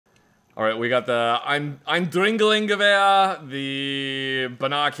All right, we got the I'm Dringelingewehr, the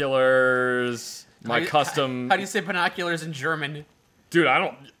binoculars, my custom. How do you say binoculars in German? Dude,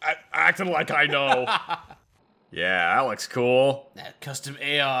 I acting like I know. Yeah, that looks cool. That custom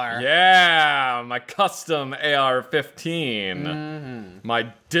AR. Yeah, my custom AR-15.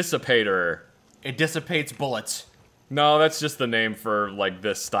 My dissipator. It dissipates bullets. No, that's just the name for, like,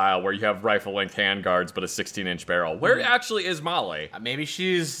 this style where you have rifle-length handguards but a 16-inch barrel. Where actually is Molly? Maybe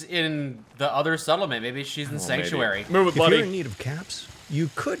she's in the other settlement. Maybe she's in Sanctuary. Maybe. Move it, buddy. If you're in need of caps, you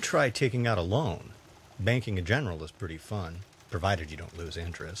could try taking out a loan. Banking in general is pretty fun, provided you don't lose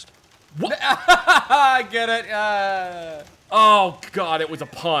interest. What? I get it. Oh, God, it was a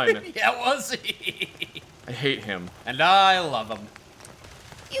pun. Yeah, was he? I hate him. And I love him.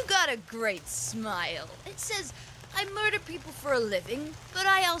 You got a great smile. It says, I murder people for a living, but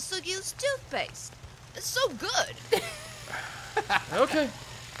I also use toothpaste. It's so good. Okay.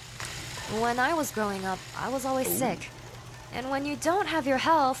 When I was growing up, I was always sick. And when you don't have your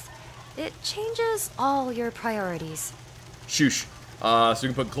health, it changes all your priorities. Shoosh. So we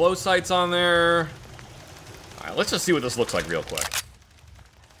can put glow sights on there. Alright, let's just see what this looks like real quick.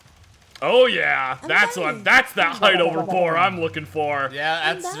 Oh yeah, that's that height over bore I'm looking for.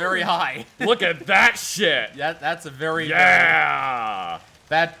 Yeah, that's very high. Look at that shit. Yeah, that's a very yeah.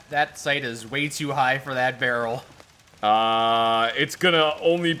 That sight is way too high for that barrel. It's gonna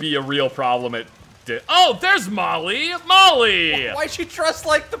only be a real problem at. Oh, there's Molly. Molly. Why'd she dress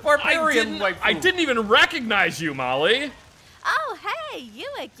like the barbarian? I didn't even recognize you, Molly. Oh, hey, you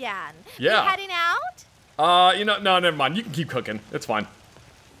again. Yeah. You heading out? No, never mind. You can keep cooking. It's fine.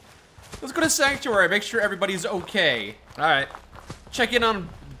 Let's go to Sanctuary. Make sure everybody's okay. All right. Check in on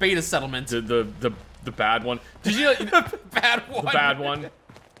Beta Settlement. The bad one. Did you? The bad one. The bad one.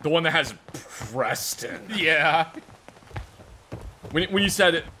 The one that has Preston. Yeah. When you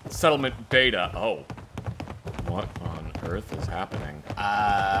said Settlement Beta, oh. What on earth is happening?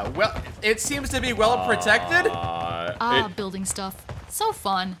 Well, it seems to be well protected. Building stuff. So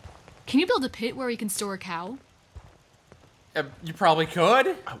fun. Can you build a pit where you can store a cow? You probably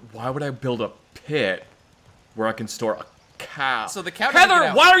could. Why would I build a pit where I can store a cow? So the cow.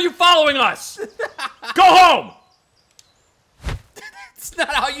 Heather, why are you following us? Go home! It's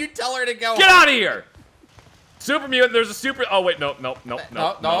not how you tell her to go. Get out of here! Super mutant, there's a super. Oh, wait, no.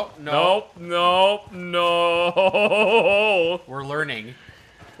 We're learning.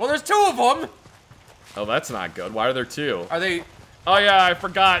 Well, there's two of them. Oh, that's not good. Why are there two? Are they? Oh, yeah, I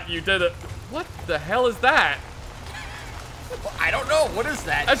forgot you did it. What the hell is that? I don't know. What is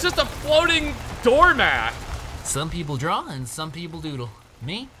that? That's just a floating doormat. Some people draw and some people doodle.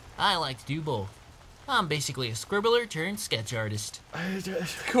 Me, I like to do both. I'm basically a scribbler turned sketch artist.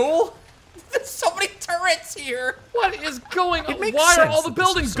 Cool. There's so many turrets here. What is going on? It Why sense are all the that this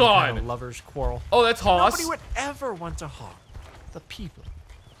is buildings some gone? kind of lovers' quarrel. Oh, that's Hoss. Nobody would ever want to harm the people.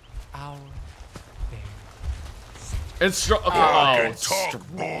 Our It's okay. Talk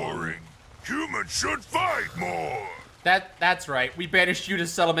boring. Humans should fight more. That's right. We banished you to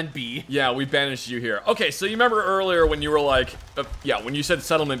Settlement B. Yeah, we banished you here. Okay, so you remember earlier when you were like, when you said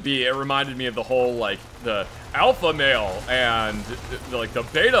Settlement B, it reminded me of the whole, like, the alpha male and, like, the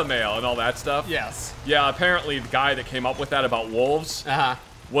beta male and all that stuff. Yes. Yeah, apparently the guy that came up with that about wolves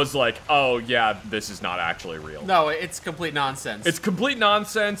was like, oh, yeah, this is not actually real. No, it's complete nonsense. It's complete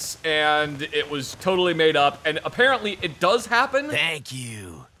nonsense, and it was totally made up, and apparently it does happen. Thank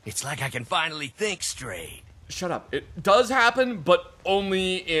you. It's like I can finally think straight. Shut up. It does happen, but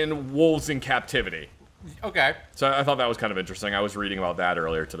only in wolves in captivity. Okay. So I thought that was kind of interesting. I was reading about that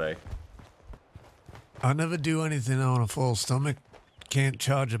earlier today. I never do anything on a full stomach. Can't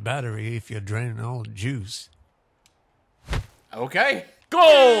charge a battery if you're draining all the juice. Okay.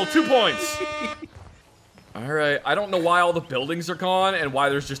 Goal! 2 points! Alright, I don't know why all the buildings are gone and why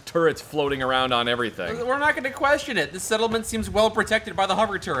there's just turrets floating around on everything. We're not going to question it. This settlement seems well protected by the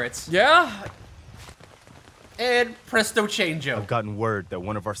hover turrets. Yeah? And presto changeo. I've gotten word that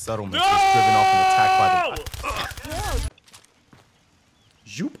one of our settlements was driven off and attacked by the...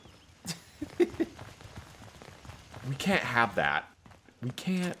 Zoop. We can't have that. We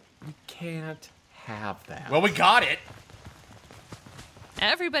can't have that. Well, we got it.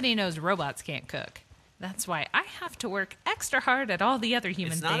 Everybody knows robots can't cook. That's why I have to work extra hard at all the other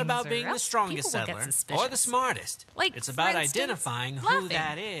human things. It's not about or being the else strongest people will get settler or the smartest. Like, it's about for instance, identifying who laughing.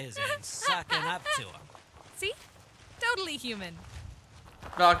 that is and sucking up to them. See? Totally human.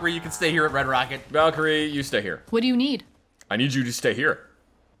 Valkyrie, you can stay here at Red Rocket. Valkyrie, you stay here. What do you need? I need you to stay here.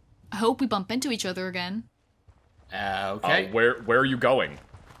 I hope we bump into each other again. Okay. Where are you going?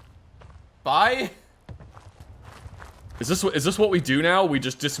 Bye. Is this what we do now? We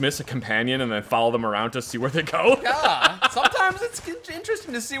just dismiss a companion and then follow them around to see where they go? Yeah, sometimes it's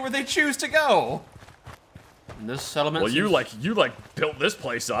interesting to see where they choose to go. And this settlement. Well, you like built this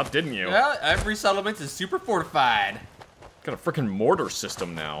place up, didn't you? Yeah, every settlement is super fortified. Got a freaking mortar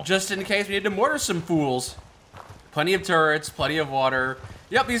system now. Just in case we need to mortar some fools. Plenty of turrets, plenty of water.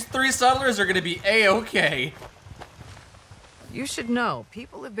 Yep, these 3 settlers are gonna be A-okay. You should know,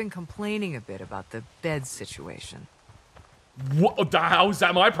 people have been complaining a bit about the bed situation. What? How is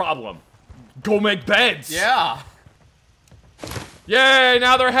that my problem? Go make beds. Yeah. Yay!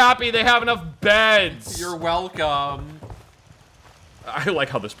 Now they're happy. They have enough beds. You're welcome. I like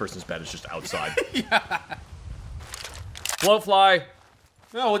how this person's bed is just outside. Yeah. Float fly.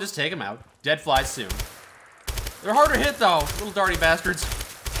 No, we'll just take them out. Dead flies soon. They're hard to hit though, little darty bastards.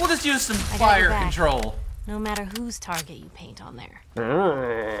 We'll just use some fire control. No matter whose target you paint on there.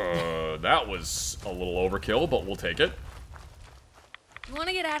 That was a little overkill, but we'll take it. You want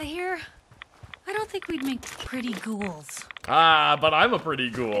to get out of here? I don't think we'd make pretty ghouls. Ah, but I'm a pretty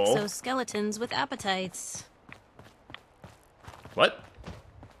ghoul. Exoskeletons with appetites. What?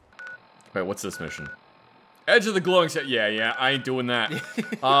 Wait, what's this mission? Edge of the glowing set. Yeah, I ain't doing that.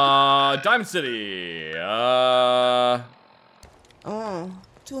 Diamond City. Oh,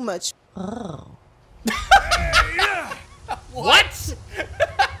 too much. Oh. What?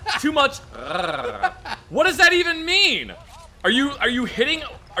 Too much. What does that even mean? Are you hitting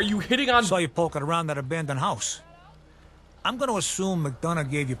on? Saw you poking around that abandoned house. I'm gonna assume McDonough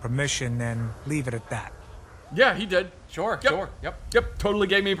gave you permission and leave it at that. Yeah, he did. Sure. Yep, totally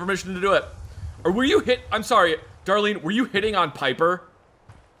gave me permission to do it. Or were you I'm sorry, Darlene, were you hitting on Piper?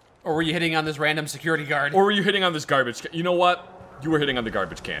 Or were you hitting on this random security guard? Or were you hitting on this garbage can? You know what? You were hitting on the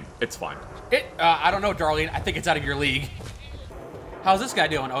garbage can. It's fine. I don't know, Darlene. I think it's out of your league. How's this guy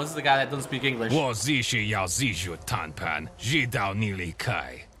doing? Oh, this is the guy that doesn't speak English.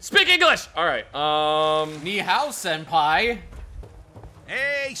 Speak English! Alright, Ni hao, senpai.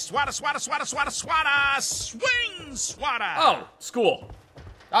 Hey, swata, swing, swata! Oh, school.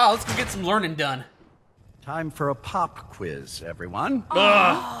 Oh, let's go get some learning done. Time for a pop quiz, everyone.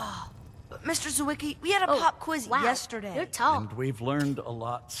 Mr. Zawicki, we had a pop quiz yesterday. You're tall. And we've learned a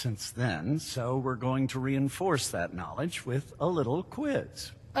lot since then, so we're going to reinforce that knowledge with a little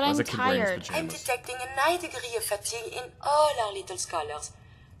quiz. But I'm tired. I'm detecting a high degree of fatigue in all our little scholars.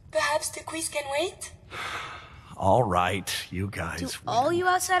 Perhaps the quiz can wait? All right, you guys. Do all you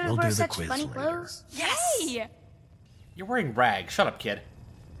outsiders We'll wear do the such quiz funny later. clothes? Yes! Hey! You're wearing rags. Shut up, kid.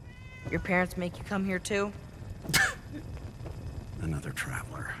 Your parents make you come here too? Another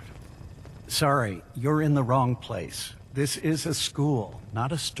traveler. Sorry, you're in the wrong place. This is a school,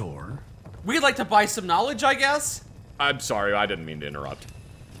 not a store. We'd like to buy some knowledge, I guess? I'm sorry, I didn't mean to interrupt.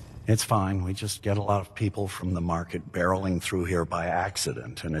 It's fine. We just get a lot of people from the market barreling through here by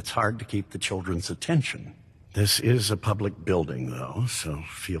accident, and it's hard to keep the children's attention. This is a public building, though, so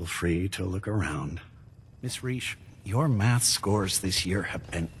feel free to look around. Miss Reich, your math scores this year have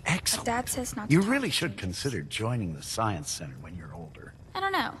been excellent. Dad says not to You talk really to should kids. consider joining the Science Center when you're older. I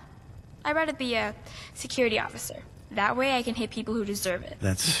don't know. I'd rather be a security officer. That way I can hit people who deserve it.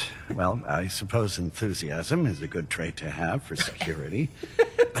 That's, well, I suppose enthusiasm is a good trait to have for security.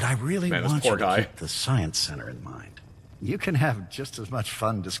 But I really Man, this want poor you to guy. keep the Science Center in mind. You can have just as much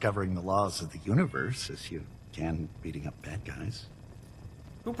fun discovering the laws of the universe as you can beating up bad guys.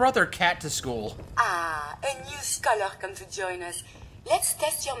 Who brought their cat to school? Ah, a new scholar come to join us. Let's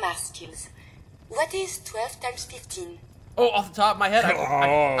test your math skills. What is 12 times 15? Oh, off the top of my head,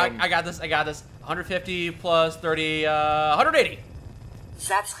 I got this. 150 plus 30, 180.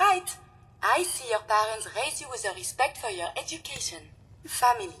 That's right. I see your parents raise you with a respect for your education.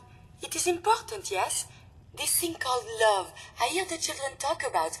 Family. It is important, yes? This thing called love, I hear the children talk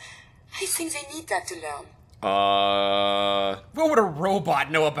about. I think they need that to learn. What would a robot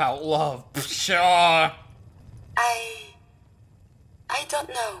know about love? Pshaw. I don't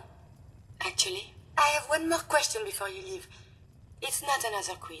know. Actually, I have one more question before you leave. It's not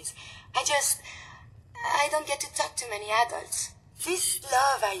another quiz. I don't get to talk to many adults. This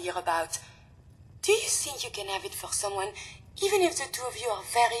love I hear about, do you think you can have it for someone, even if the two of you are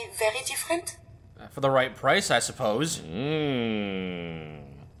very, very different? For the right price, I suppose. Come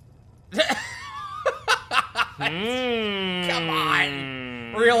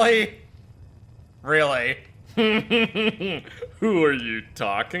on. Really? Really? Who are you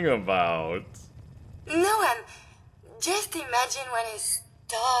talking about? No one. Just imagine one is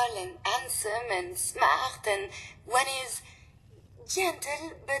tall and handsome and smart, and one is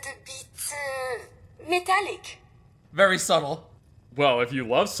gentle but a bit metallic. Very subtle. Well, if you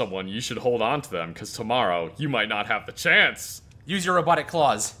love someone, you should hold on to them, because tomorrow you might not have the chance. Use your robotic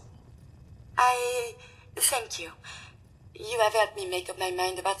claws. Thank you. You have helped me make up my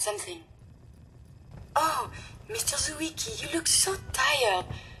mind about something. Oh, Mr. Zuiki, you look so tired.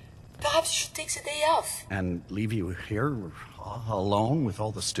 Perhaps you should take the day off. And leave you here alone with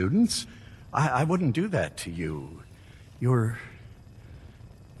all the students? I wouldn't do that to you. You're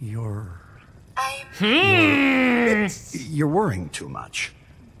worrying too much.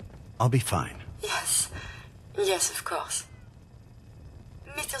 I'll be fine. Yes. Yes, of course.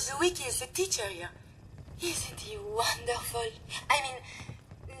 Mr. Zuiki is the teacher here. Isn't he wonderful? I mean,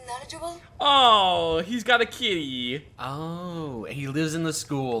 knowledgeable? Oh, he's got a kitty. Oh, he lives in the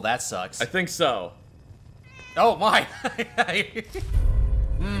school. That sucks. I think so. Oh, my.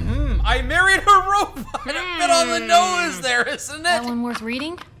 I married a robot. It bit on the nose there, isn't it? That one worth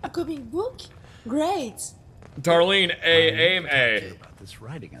reading? A comic book? Great. Darlene, aim A. This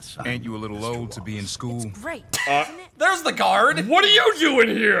writing assignment. Ain't you a little old to be in school? Great. There's the guard. What are you doing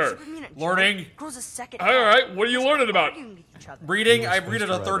here? Learning. Grows a second. All right, what are you learning about? Reading. I read at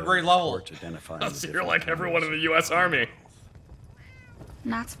a 3rd grade level. So you're like everyone in the U.S. Army.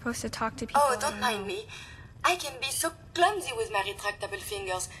 Not supposed to talk to people. Oh, don't mind me. I can be so clumsy with my retractable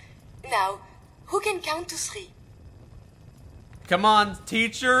fingers. Now, who can count to 3? Come on,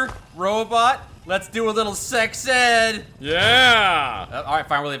 teacher, robot. Let's do a little sex ed. Yeah. All right,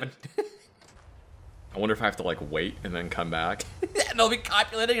 fine, we're leaving. I wonder if I have to like wait and then come back. And they'll be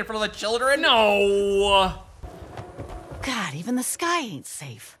copulating in front of the children. No. God, even the sky ain't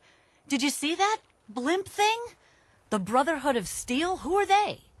safe. Did you see that blimp thing? The Brotherhood of Steel? Who are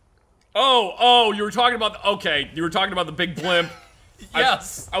they? Oh, you were talking about you were talking about the big blimp.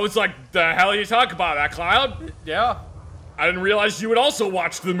 Yes. I was like, the hell are you talking about, that Cloud? Yeah. I didn't realize you would also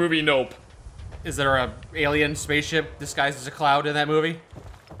watch the movie Nope. Is there a alien spaceship disguised as a cloud in that movie?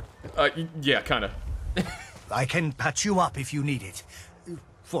 Yeah, kinda. I can patch you up if you need it.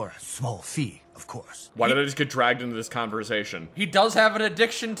 For a small fee, of course. Why did I just get dragged into this conversation? He does have an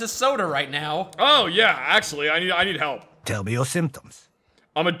addiction to soda right now. Oh yeah, actually, I need help. Tell me your symptoms.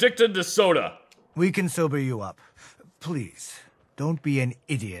 I'm addicted to soda. We can sober you up. Please, don't be an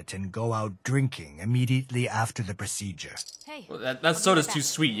idiot and go out drinking immediately after the procedure. Hey. Well, that soda's too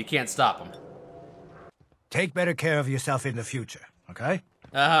sweet. You can't stop him. Take better care of yourself in the future, okay?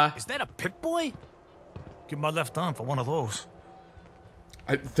 Uh-huh. Is that a Pip-Boy? Give my left arm for one of those.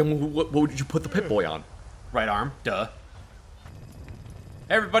 Then what would you put the Pip-Boy on? Right arm, duh.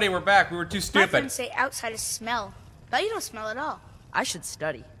 Hey everybody, we're back. We were too My stupid. friends say outside is smell, but you don't smell at all. I should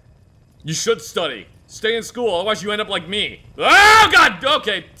study. You should study. Stay in school, otherwise you end up like me. Oh God!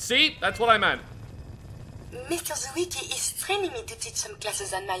 Okay, see? That's what I meant. Mr. Zuiki is training me to teach some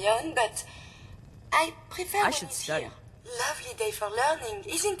classes on my own, but I prefer when he's here. Lovely day for learning,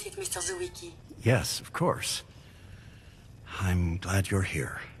 isn't it, Mr. Zuiki? Yes, of course. I'm glad you're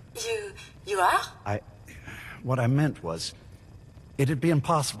here. You are? What I meant was, it'd be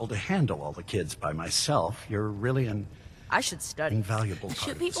impossible to handle all the kids by myself. You're really an I should study. Invaluable part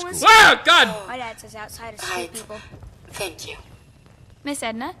Shoot of the people school. in Ah, God! My dad says outside is shoot people. Thank you. Miss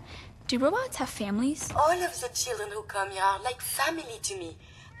Edna, do robots have families? All of the children who come here are like family to me.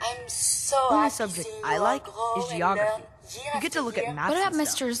 I'm so Only happy subject seeing I you all like grow is and geography. learn year You get to after look year. at maps What about and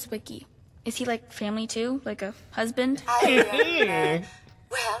stuff. Mr. Zwicky? Is he like family too? Like a husband? Well, we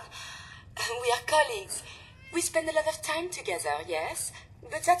are colleagues. We spend a lot of time together, yes?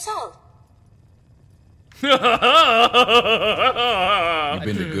 But that's all. You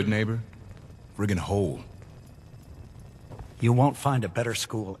been a good neighbor? Friggin' hole. You won't find a better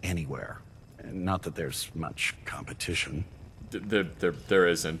school anywhere. Not that there's much competition. There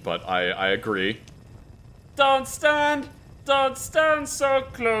isn't, but I agree. Don't stand so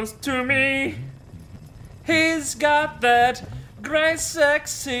close to me. He's got that great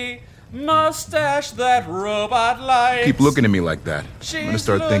sexy mustache that robot likes. Keep looking at me like that. I'm gonna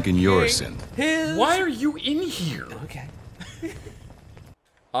start thinking you're a synth. Why are you in here? Okay.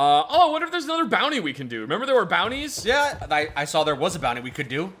 Oh, what if there's another bounty we can do? Remember there were bounties? Yeah, I saw there was a bounty we could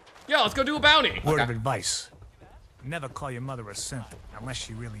do. Yeah, let's go do a bounty. Word of advice. Never call your mother a synth, unless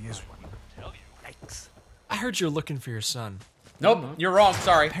she really is one. Yikes. I heard you're looking for your son. Nope, you're wrong,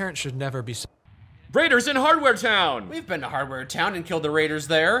 sorry. Parents should never be... Raiders in Hardware Town! We've been to Hardware Town and killed the raiders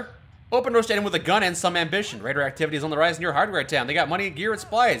there. Open roast in with a gun and some ambition. Raider activity is on the rise near Hardware Town. They got money, gear, and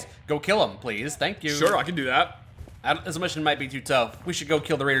supplies. Go kill them, please. Thank you. Sure, I can do that. This mission might be too tough. We should go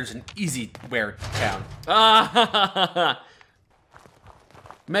kill the raiders in Easyware Town.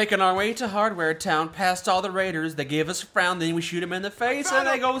 Making our way to Hardware Town, past all the raiders. They give us a frown, then we shoot them in the face, and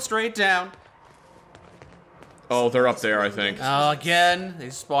they go straight down. Oh, they're up there, I think. Oh, again, they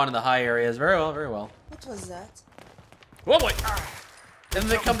spawn in the high areas. Very well, very well. What was that? Oh boy! And then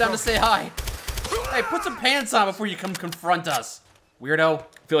they come down to say hi. Hey, put some pants on before you come confront us, weirdo. I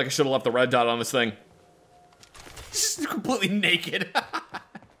feel like I should have left the red dot on this thing. Just completely naked.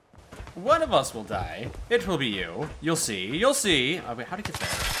 One of us will die. It will be you. You'll see. You'll see. Oh, wait, how to get there?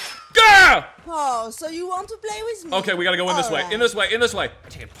 Gah! Oh, so you want to play with me? Okay, we gotta go in this way. In this way. In this way. I'm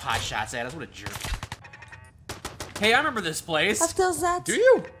taking pot shots at us. What a jerk. Hey, I remember this place. After that, do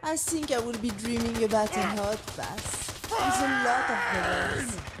you? I think I will be dreaming about a hot bath with a lot of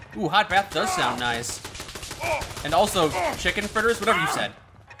bubbles. Ooh, hot bath does sound nice. And also, chicken fritters, whatever you said.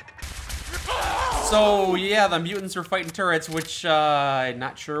 So, yeah, the mutants were fighting turrets, which, I'm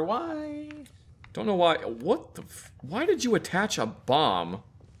not sure why. Don't know why. What the why did you attach a bomb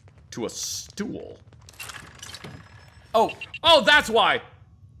to a stool? Oh. Oh, that's why!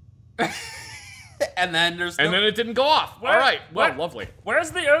 And then there's and then it didn't go off. All right. Well, lovely. Where's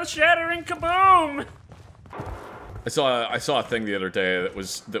the earth-shattering kaboom? I saw a thing the other day that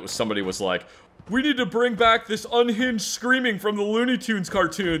was somebody was like, we need to bring back this unhinged screaming from the Looney Tunes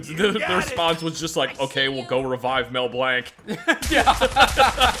cartoons. And the response was just like, okay, we'll go revive Mel Blanc. Yeah.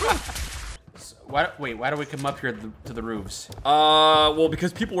 Wait, why do we come up here to the roofs? Well,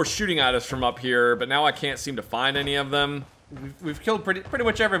 because people were shooting at us from up here, but now I can't seem to find any of them. We've killed pretty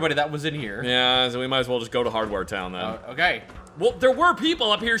much everybody that was in here. Yeah, so we might as well just go to Hardware Town then. Okay. Well, there were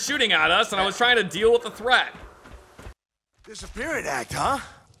people up here shooting at us, and I was trying to deal with the threat. Disappearing act, huh?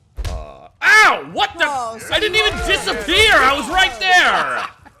 Ow! What the? I didn't even disappear! I was right there!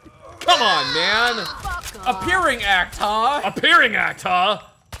 Come on, man! Appearing act, huh? Appearing act, huh?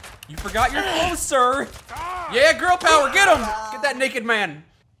 You forgot your clothes, sir! Yeah, girl power, get him! Get that naked man!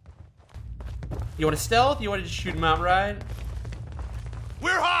 You want to stealth? You want to just shoot him outright?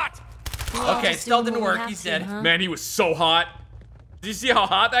 We're hot! Okay, stealth didn't work, he's dead. Man, he was so hot. Did you see how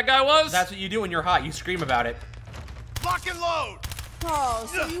hot that guy was? That's what you do when you're hot, you scream about it. Lock and load! Oh,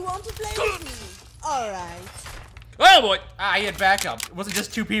 so you want to play with me? Alright. Oh boy! Ah, he had backup. It wasn't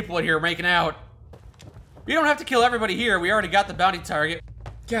just two people in here making out. We don't have to kill everybody here, we already got the bounty target.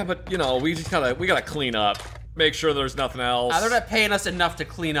 Yeah, but you know, we gotta clean up. Make sure there's nothing else. They're not paying us enough to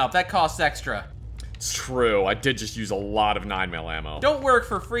clean up, that costs extra. It's true, I did just use a lot of 9mm ammo. Don't work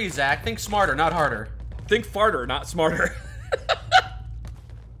for free, Zach. Think smarter, not harder. Think farter, not smarter.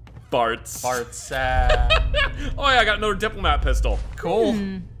 Farts. Farts. Oh yeah, I got another diplomat pistol.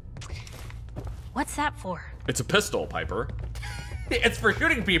 Cool. What's that for? It's a pistol, Piper. It's for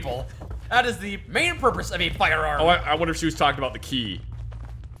shooting people. That is the main purpose of a firearm. Oh, I wonder if she was talking about the key.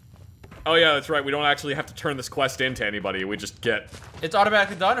 Oh yeah, that's right. We don't actually have to turn this quest into anybody. We just get... It's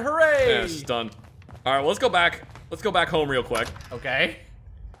automatically done. Hooray! Yeah, it's done. All right, well, let's go back. Let's go back home real quick. Okay.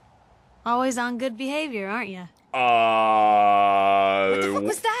 Always on good behavior, aren't you? What the fuck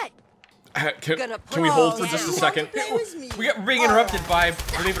was that? Can we hold for just a second? We got being interrupted by,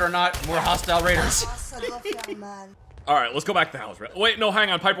 believe it or not, more hostile raiders. All right, let's go back to the house. Wait, no, hang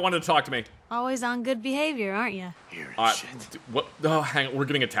on. Piper wanted to talk to me. Always on good behavior, aren't you? What? Oh, hang on. We're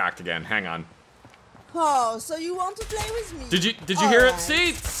getting attacked again. Hang on. Oh, so you want to play with me? Did you hear it?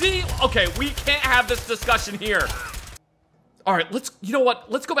 See? Okay, we can't have this discussion here. All right, you know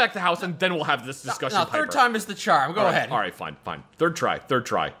what? Let's go back to the house and then we'll have this discussion. No, third time is the charm. Go ahead. All right, fine. Third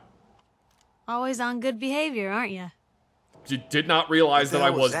try. Always on good behavior, aren't you? You did not realize that I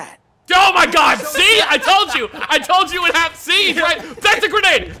was. That? Oh my God! See, I told you it would happen. See, right? That's a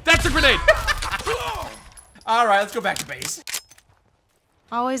grenade. All right, let's go back to base.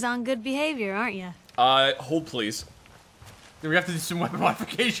 Always on good behavior, aren't you? Hold please. We have to do some weapon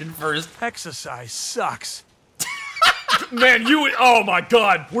modification first. Exercise sucks. Man, oh my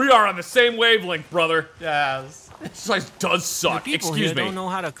God, we are on the same wavelength, brother. Yes. Exercise does suck. The people Excuse here me. don't know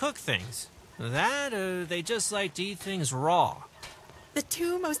how to cook things. That, or they just like to eat things raw. The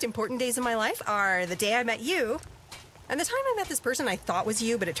two most important days of my life are the day I met you, and the time I met this person I thought was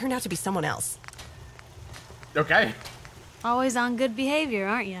you, but it turned out to be someone else. Okay. Always on good behavior,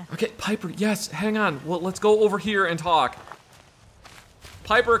 aren't you? Okay, Piper, yes, hang on. Well, let's go over here and talk.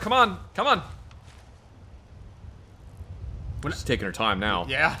 Piper, come on. She's taking her time now.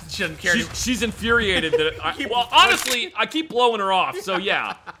 Yeah, she doesn't care. She's infuriated that well, honestly, I keep blowing her off, so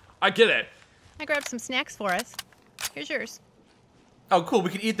yeah, I get it. I grabbed some snacks for us. Here's yours. Oh, cool.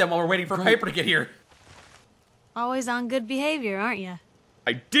 We can eat them while we're waiting for Piper to get here. Always on good behavior, aren't you?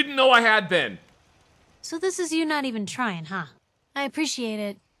 I didn't know I had been. So this is you not even trying, huh? I appreciate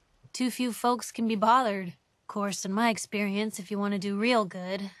it. Too few folks can be bothered. Of course, in my experience, if you want to do real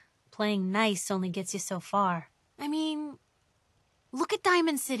good, playing nice only gets you so far. I mean, look at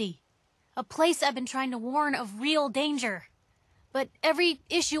Diamond City. A place I've been trying to warn of real danger. But every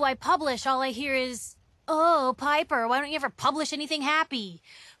issue I publish, all I hear is, "Oh, Piper, why don't you ever publish anything happy?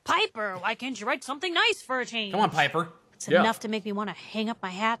 Piper, why can't you write something nice for a change?" Come on, Piper. It's enough to make me want to hang up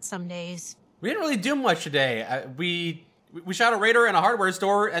my hat some days. We didn't really do much today. We shot a raider in a hardware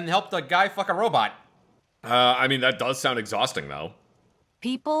store and helped a guy fuck a robot. I mean, that does sound exhausting, though.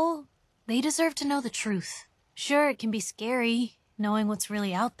 People, they deserve to know the truth. Sure, it can be scary, knowing what's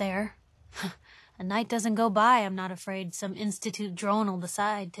really out there. A night doesn't go by I'm not afraid some Institute drone will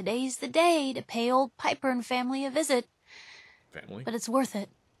decide today's the day to pay old Piper and family a visit. Family? But it's worth it,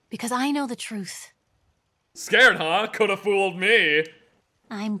 because I know the truth. Scared, huh? Coulda fooled me.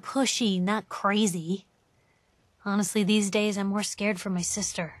 I'm pushy, not crazy. Honestly, these days I'm more scared for my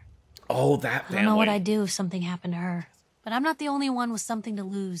sister. Oh, that family. I don't know what I'd do if something happened to her. But I'm not the only one with something to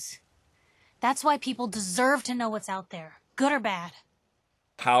lose. That's why people deserve to know what's out there, good or bad.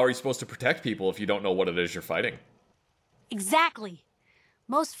 How are you supposed to protect people if you don't know what it is you're fighting? Exactly.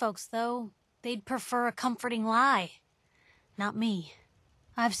 Most folks, though, they'd prefer a comforting lie. Not me.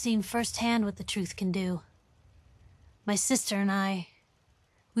 I've seen firsthand what the truth can do. My sister and I,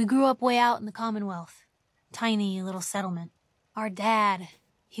 we grew up way out in the Commonwealth. Tiny little settlement. Our dad,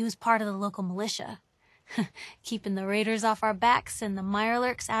 he was part of the local militia. Keeping the raiders off our backs and the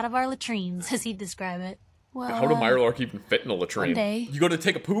mirelurks out of our latrines, as he'd describe it. Well, how do mirelurk even fit in a latrine? One day, you go to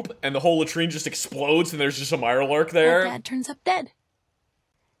take a poop and the whole latrine just explodes and there's just a mirelurk there? Our dad turns up dead.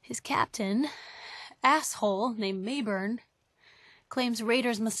 His captain, asshole named Mayburn, claims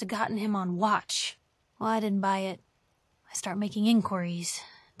raiders must have gotten him on watch. Well, I didn't buy it. I start making inquiries.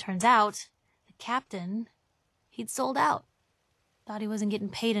 Turns out, the captain, he'd sold out. Thought he wasn't getting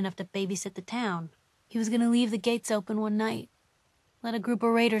paid enough to babysit the town. He was gonna leave the gates open one night. Let a group of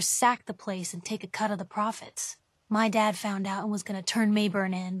raiders sack the place and take a cut of the profits. My dad found out and was gonna turn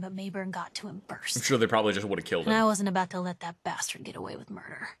Mayburn in, but Mayburn got to him first. I'm sure they probably just would have killed him. And I wasn't about to let that bastard get away with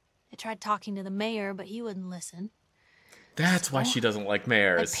murder. They tried talking to the mayor, but he wouldn't listen. That's why she doesn't like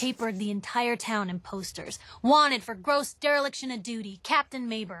mayors. I papered the entire town in posters. Wanted for gross dereliction of duty, Captain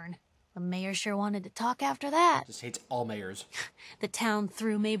Mayburn. The mayor sure wanted to talk after that. Just hates all mayors. The town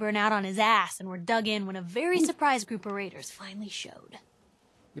threw Mayburn out on his ass and were dug in when a very surprised group of raiders finally showed.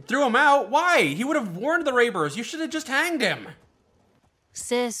 You threw him out? Why? He would have warned the raiders. You should have just hanged him.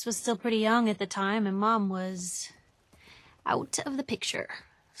 Sis was still pretty young at the time, and Mom was out of the picture.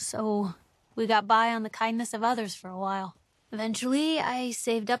 So we got by on the kindness of others for a while. Eventually, I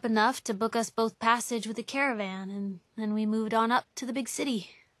saved up enough to book us both passage with a caravan, and then we moved on up to the big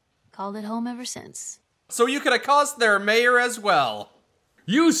city. Called it home ever since. So you could have cost their mayor as well.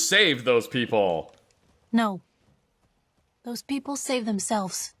 You saved those people. No. Those people saved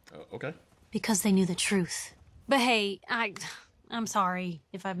themselves. Okay. Because they knew the truth. But hey, I'm sorry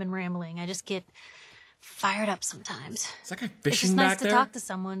if I've been rambling. I just get fired up sometimes. Is that guy fishing back there? It's just nice to there? talk to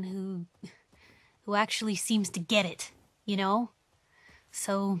someone who actually seems to get it, you know?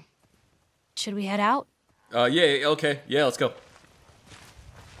 So, should we head out? Yeah, okay. Yeah, let's go.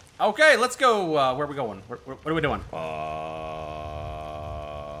 Okay, let's go. Where are we going? What are we doing?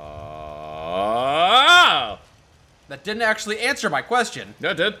 That didn't actually answer my question.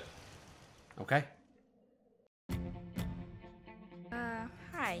 Yeah, it did. Okay.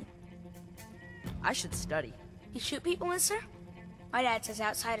 Hi. I should study. You shoot people, mister? My dad says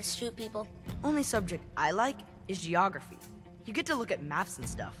outside to shoot people. Only subject I like is geography. You get to look at maps and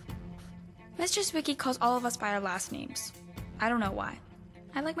stuff. Mistress Wiki calls all of us by our last names. I don't know why.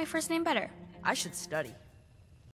 I like my first name better. I should study.